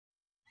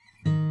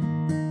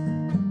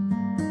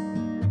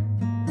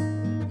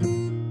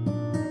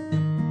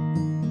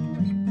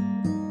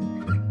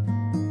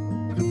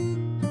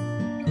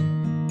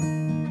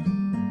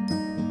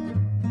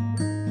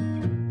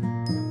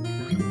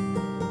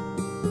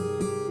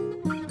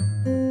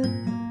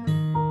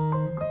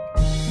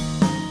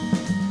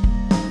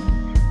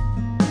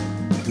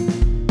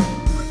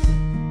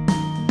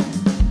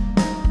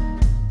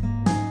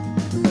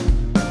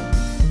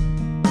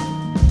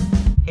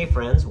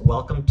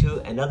welcome to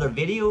another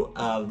video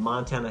of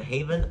Montana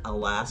Haven,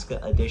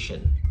 Alaska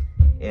edition.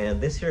 And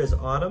this here is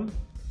Autumn,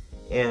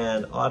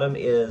 and Autumn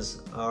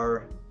is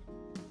our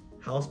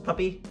house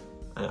puppy,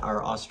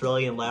 our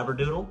Australian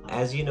Labradoodle.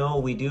 As you know,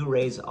 we do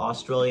raise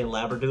Australian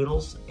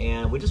Labradoodles,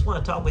 and we just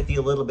want to talk with you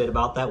a little bit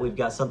about that. We've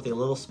got something a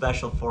little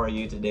special for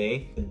you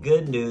today. The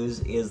good news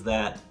is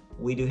that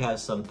we do have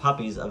some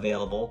puppies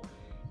available,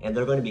 and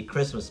they're going to be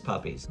Christmas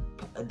puppies.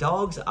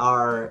 Dogs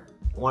are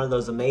one of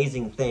those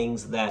amazing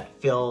things that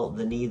fill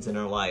the needs in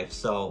our life.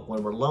 So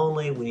when we're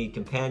lonely, we need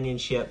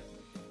companionship.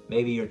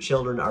 Maybe your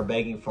children are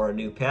begging for a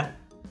new pet.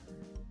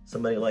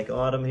 Somebody like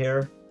Autumn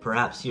here.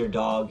 Perhaps your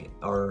dog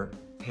or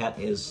pet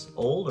is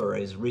old or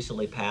is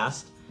recently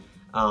passed.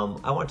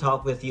 I want to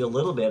talk with you a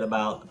little bit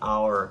about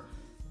our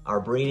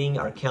breeding,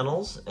 our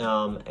kennels,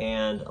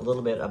 and a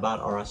little bit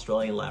about our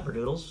Australian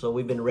Labradoodles. So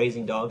we've been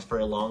raising dogs for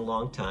a long,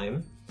 long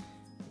time.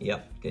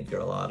 Yep, good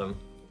girl, Autumn.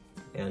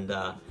 And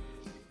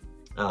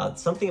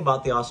something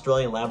about the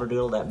Australian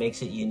Labradoodle that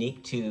makes it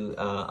unique to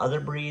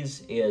other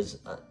breeds is,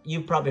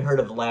 you've probably heard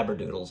of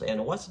Labradoodles.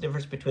 And what's the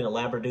difference between a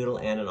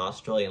Labradoodle and an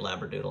Australian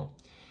Labradoodle?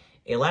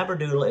 A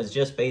Labradoodle is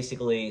just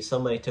basically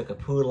somebody took a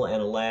poodle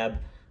and a lab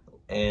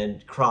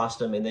and crossed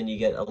them, and then you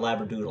get a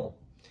Labradoodle.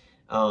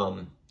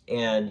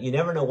 And you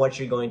never know what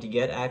you're going to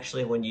get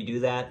actually when you do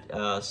that.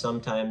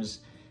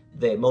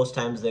 Most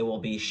times they will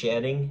be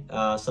shedding.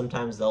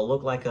 Sometimes they'll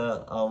look like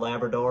a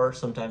Labrador.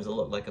 Sometimes they'll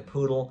look like a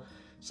poodle.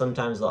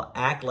 Sometimes they'll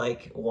act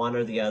like one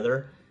or the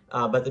other.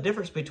 But the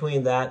difference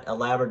between that, a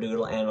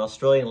Labradoodle, and an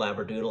Australian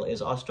Labradoodle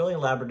is Australian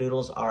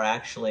Labradoodles are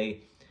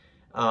actually,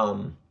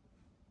 have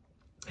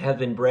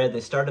been bred. They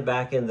started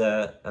back in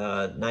the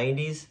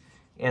 90s,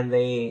 and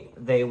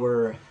they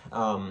were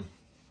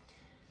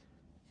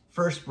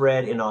first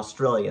bred in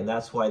Australia, and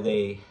that's why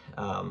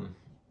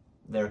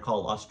they're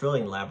called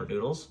Australian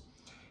Labradoodles.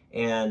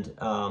 And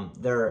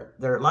they're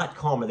a lot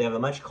calmer. They have a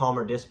much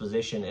calmer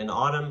disposition. And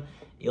Autumn,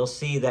 you'll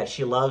see that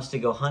she loves to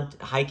go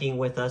hiking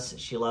with us.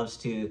 She loves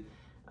to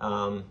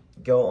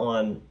go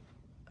on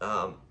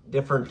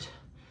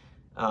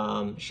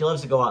she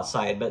loves to go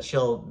outside, but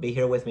she'll be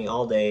here with me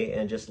all day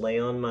and just lay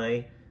on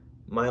my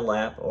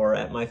lap or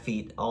at my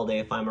feet all day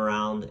if I'm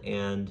around,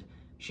 and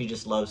she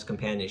just loves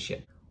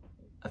companionship.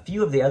 A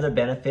few of the other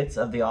benefits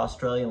of the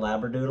Australian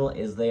Labradoodle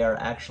is they are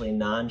actually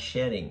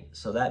non-shedding,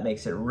 so that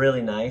makes it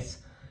really nice.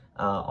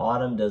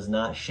 Autumn does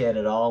not shed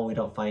at all. We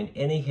don't find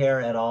any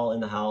hair at all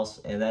in the house,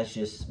 and that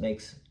just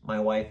makes my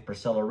wife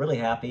Priscilla really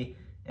happy,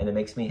 and it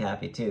makes me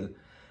happy too.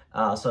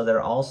 So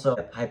they're also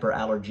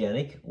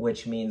hyperallergenic,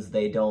 which means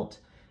they don't,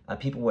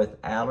 people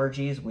with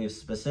allergies, we've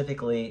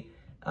specifically,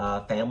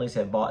 families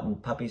have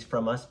bought puppies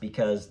from us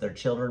because their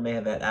children may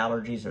have had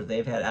allergies or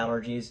they've had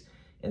allergies,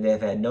 and they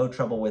have had no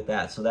trouble with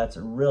that. So that's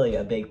really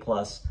a big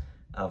plus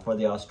for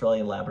the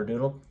Australian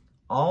Labradoodle.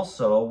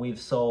 Also,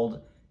 we've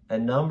sold a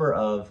number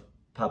of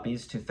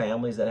puppies to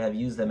families that have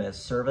used them as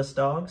service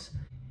dogs.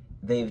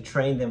 They've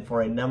trained them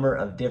for a number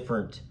of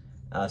different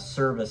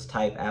service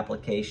type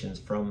applications,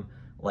 from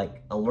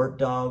like alert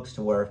dogs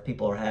to where if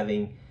people are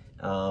having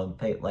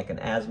like an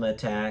asthma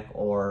attack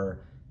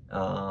or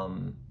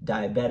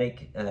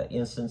diabetic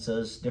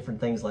instances, different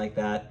things like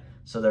that.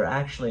 So they're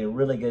actually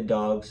really good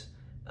dogs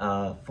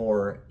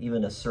for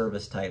even a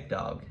service type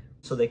dog.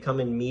 So they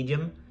come in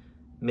medium,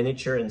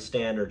 miniature, and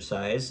standard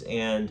size.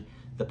 And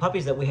the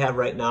puppies that we have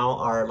right now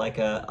are like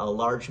a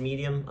large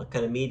medium, a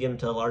kind of medium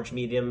to a large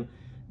medium.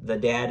 The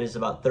dad is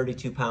about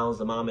 32 pounds,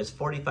 the mom is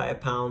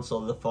 45 pounds,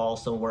 so they'll fall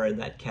somewhere in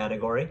that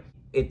category.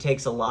 It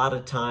takes a lot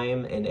of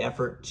time and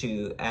effort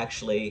to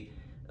actually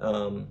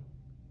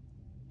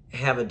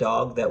have a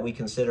dog that we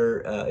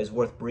consider is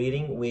worth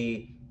breeding.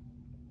 We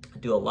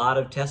do a lot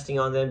of testing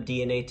on them,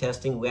 DNA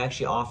testing. We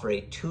actually offer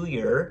a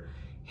 2-year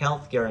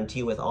health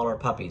guarantee with all our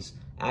puppies,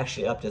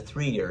 actually up to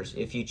 3 years.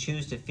 If you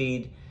choose to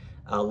feed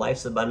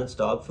Life's Abundance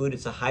dog food,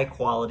 it's a high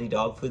quality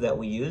dog food that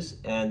we use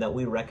and that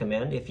we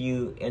recommend. If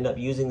you end up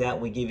using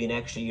that, we give you an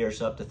extra year,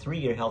 so up to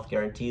 3-year health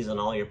guarantees on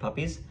all your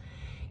puppies.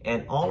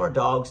 And all our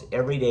dogs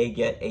every day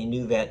get a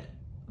NuVet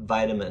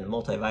vitamin,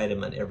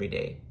 multivitamin every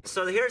day.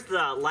 So here's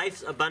the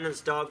Life's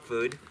Abundance dog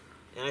food,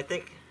 and I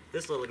think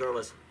this little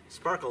girl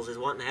Sparkles is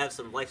wanting to have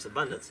some Life's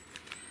Abundance.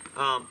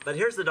 But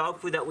here's the dog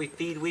food that we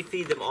feed. We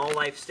feed them all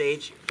life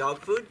stage dog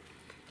food,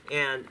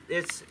 and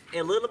it's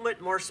a little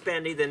bit more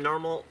spendy than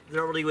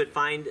normally you would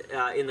find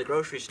in the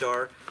grocery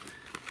store.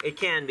 It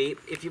can be.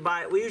 If you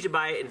buy, we usually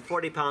buy it in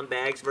 40-pound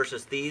bags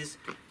versus this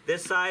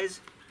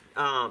size.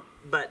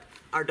 But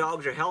our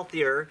dogs are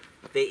healthier,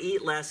 they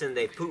eat less, and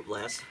they poop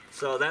less,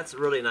 so that's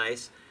really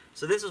nice.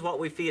 So this is what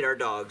we feed our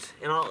dogs,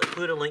 and I'll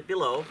include a link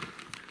below.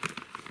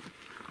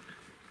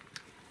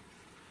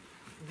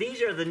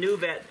 These are the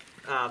NuVet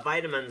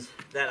vitamins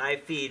that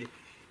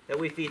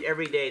we feed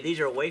every day.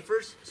 These are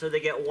wafers, so they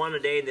get one a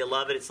day and they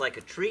love it. It's like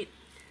a treat.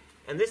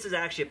 And this is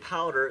actually a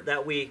powder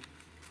that we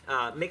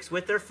mix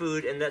with their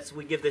food, and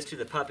we give this to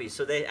the puppies.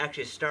 So they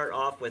actually start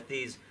off with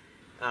these.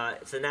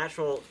 It's a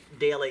natural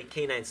daily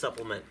canine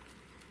supplement.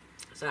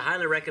 So I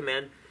highly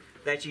recommend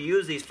that you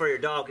use these for your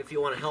dog if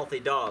you want a healthy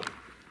dog.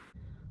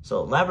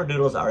 So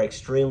Labradoodles are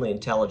extremely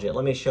intelligent.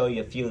 Let me show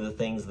you a few of the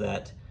things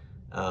that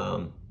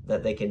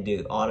that they can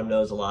do. Autumn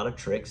knows a lot of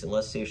tricks, and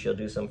let's see if she'll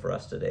do some for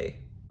us today.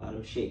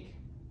 Autumn, shake.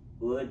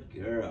 Good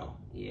girl.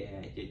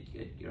 Yeah,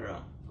 good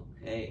girl.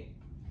 Okay.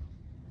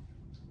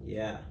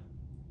 Yeah.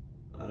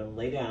 Autumn,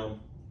 lay down.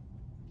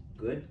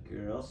 Good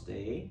girl,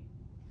 stay.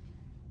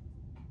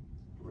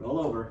 Roll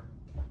over.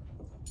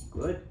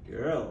 Good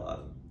girl,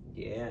 Autumn.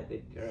 Yeah,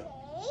 good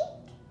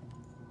girl.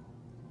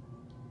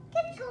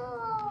 Good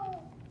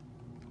girl.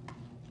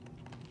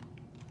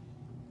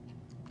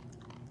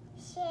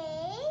 Shake.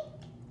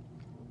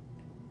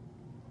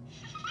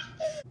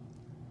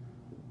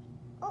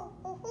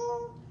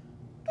 Oh.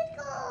 Good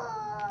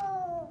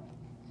girl.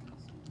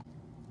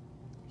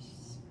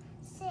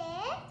 Sit.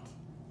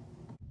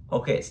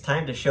 Okay, it's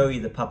time to show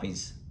you the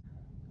puppies.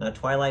 Now,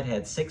 Twilight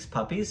had 6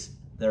 puppies.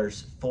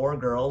 There's 4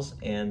 girls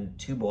and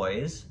 2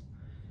 boys.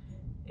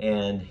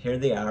 And here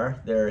they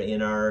are. They're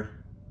in our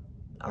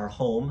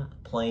home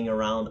playing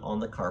around on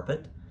the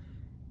carpet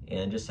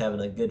and just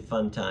having a good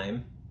fun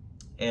time.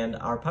 And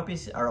our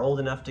puppies are old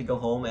enough to go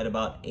home at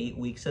about 8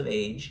 weeks of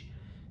age.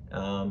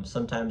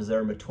 Sometimes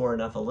they're mature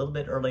enough a little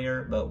bit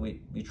earlier, but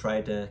we try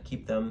to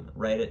keep them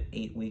right at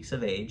 8 weeks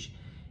of age.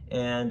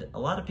 And a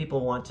lot of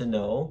people want to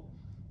know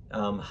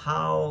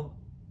how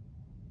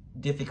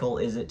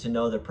difficult is it to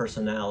know their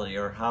personality,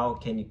 or how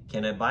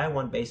can I buy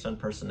one based on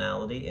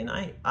personality? And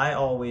I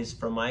always,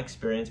 from my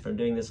experience from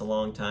doing this a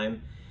long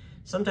time,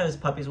 sometimes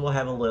puppies will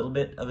have a little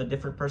bit of a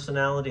different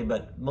personality,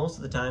 but most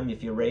of the time,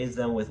 if you raise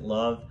them with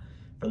love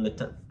from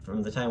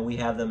the time we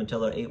have them until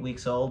they're 8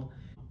 weeks old,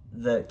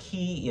 the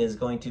key is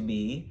going to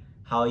be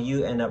how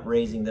you end up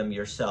raising them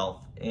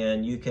yourself.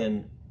 And you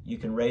can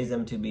raise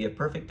them to be a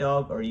perfect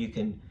dog, or you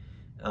can,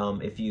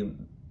 if you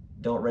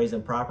don't raise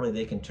them properly,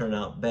 they can turn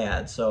out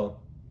bad. So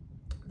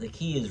the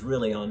key is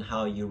really on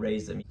how you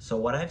raise them. So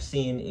what I've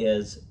seen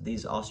is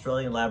these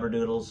Australian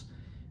Labradoodles,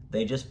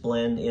 they just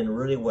blend in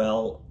really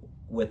well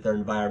with their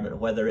environment,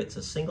 whether it's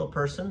a single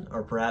person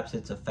or perhaps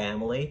it's a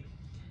family.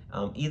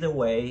 Either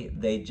way,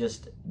 they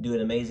just do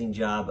an amazing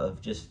job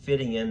of just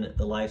fitting in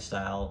the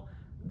lifestyle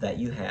that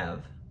you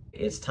have.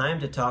 It's time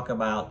to talk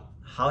about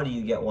how do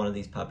you get one of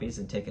these puppies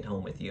and take it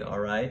home with you, all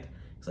right?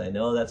 Because I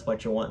know that's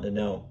what you're wanting to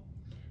know.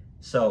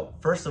 So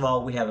first of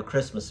all, we have a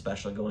Christmas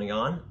special going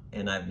on,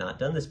 and I've not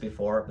done this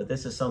before, but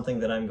this is something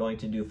that I'm going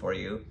to do for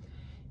you.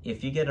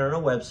 If you get on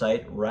our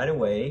website right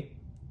away,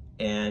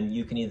 and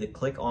you can either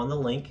click on the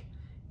link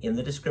in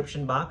the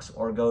description box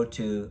or go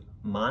to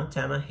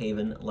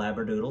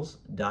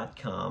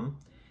MontanaHavenLabradoodles.com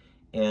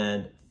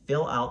and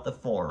fill out the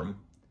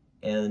form.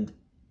 And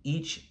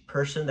each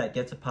person that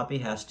gets a puppy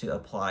has to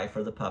apply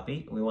for the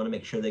puppy. We want to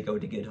make sure they go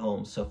to good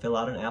homes. So fill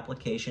out an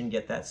application,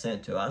 get that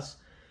sent to us.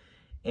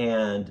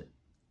 And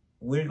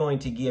we're going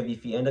to give,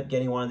 if you end up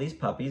getting one of these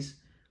puppies,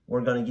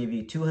 we're going to give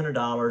you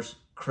 $200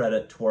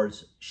 credit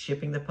towards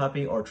shipping the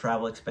puppy or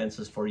travel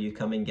expenses for you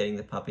coming getting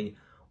the puppy,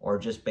 or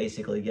just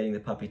basically getting the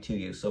puppy to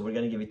you. So we're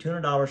going to give you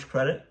 $200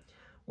 credit.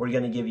 We're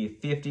going to give you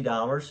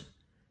 $50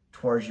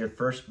 towards your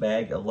first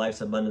bag of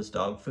Life's Abundance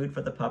dog food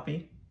for the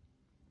puppy.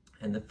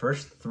 And the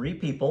first 3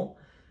 people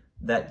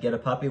that get a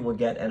puppy will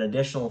get an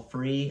additional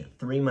free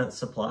 3-month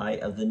supply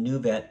of the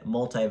NuVet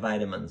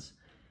multivitamins.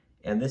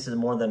 And this is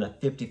more than a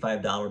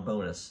 $55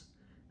 bonus.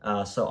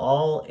 So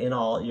all in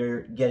all,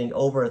 you're getting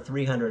over a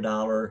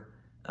 $300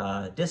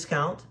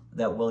 discount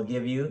that we'll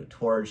give you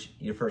towards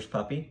your first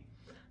puppy.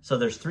 So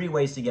there's 3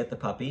 ways to get the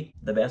puppy.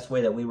 The best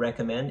way that we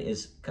recommend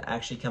is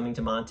actually coming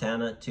to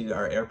Montana to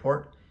our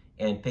airport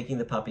and picking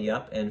the puppy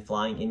up and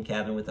flying in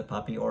cabin with the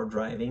puppy, or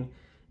driving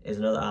is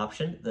another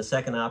option. The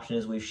second option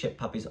is we've shipped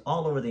puppies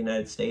all over the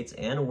United States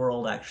and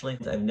world, actually.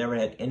 I've never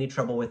had any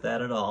trouble with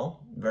that at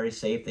all. Very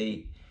safe.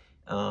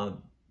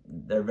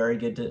 They're very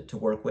good to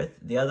work with.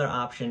 The other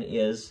option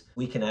is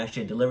we can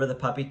actually deliver the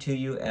puppy to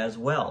you as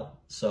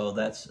well. So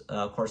that's,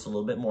 of course, a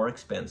little bit more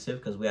expensive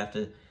because we have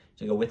to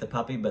go with the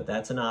puppy, but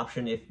that's an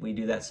option if we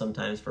do that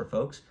sometimes for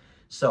folks.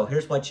 So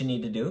here's what you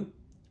need to do.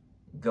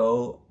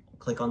 Go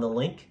click on the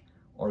link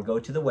or go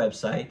to the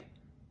website,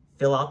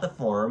 fill out the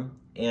form,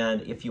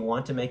 and if you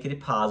want to make a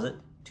deposit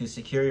to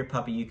secure your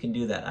puppy, you can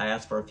do that. I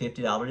ask for a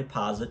 $50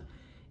 deposit,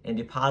 and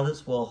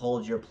deposits will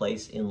hold your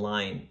place in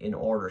line, in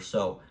order.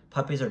 So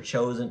puppies are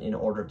chosen in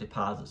order of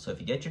deposit. So if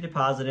you get your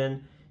deposit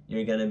in,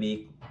 you're going to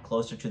be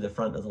closer to the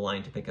front of the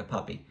line to pick a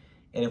puppy.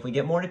 And if we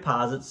get more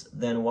deposits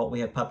than what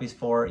we have puppies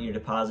for, your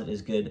deposit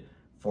is good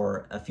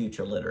for a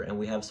future litter. And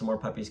we have some more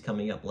puppies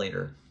coming up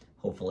later,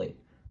 hopefully.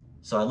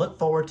 So I look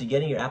forward to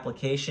getting your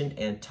application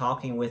and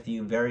talking with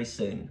you very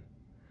soon.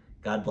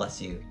 God bless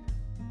you.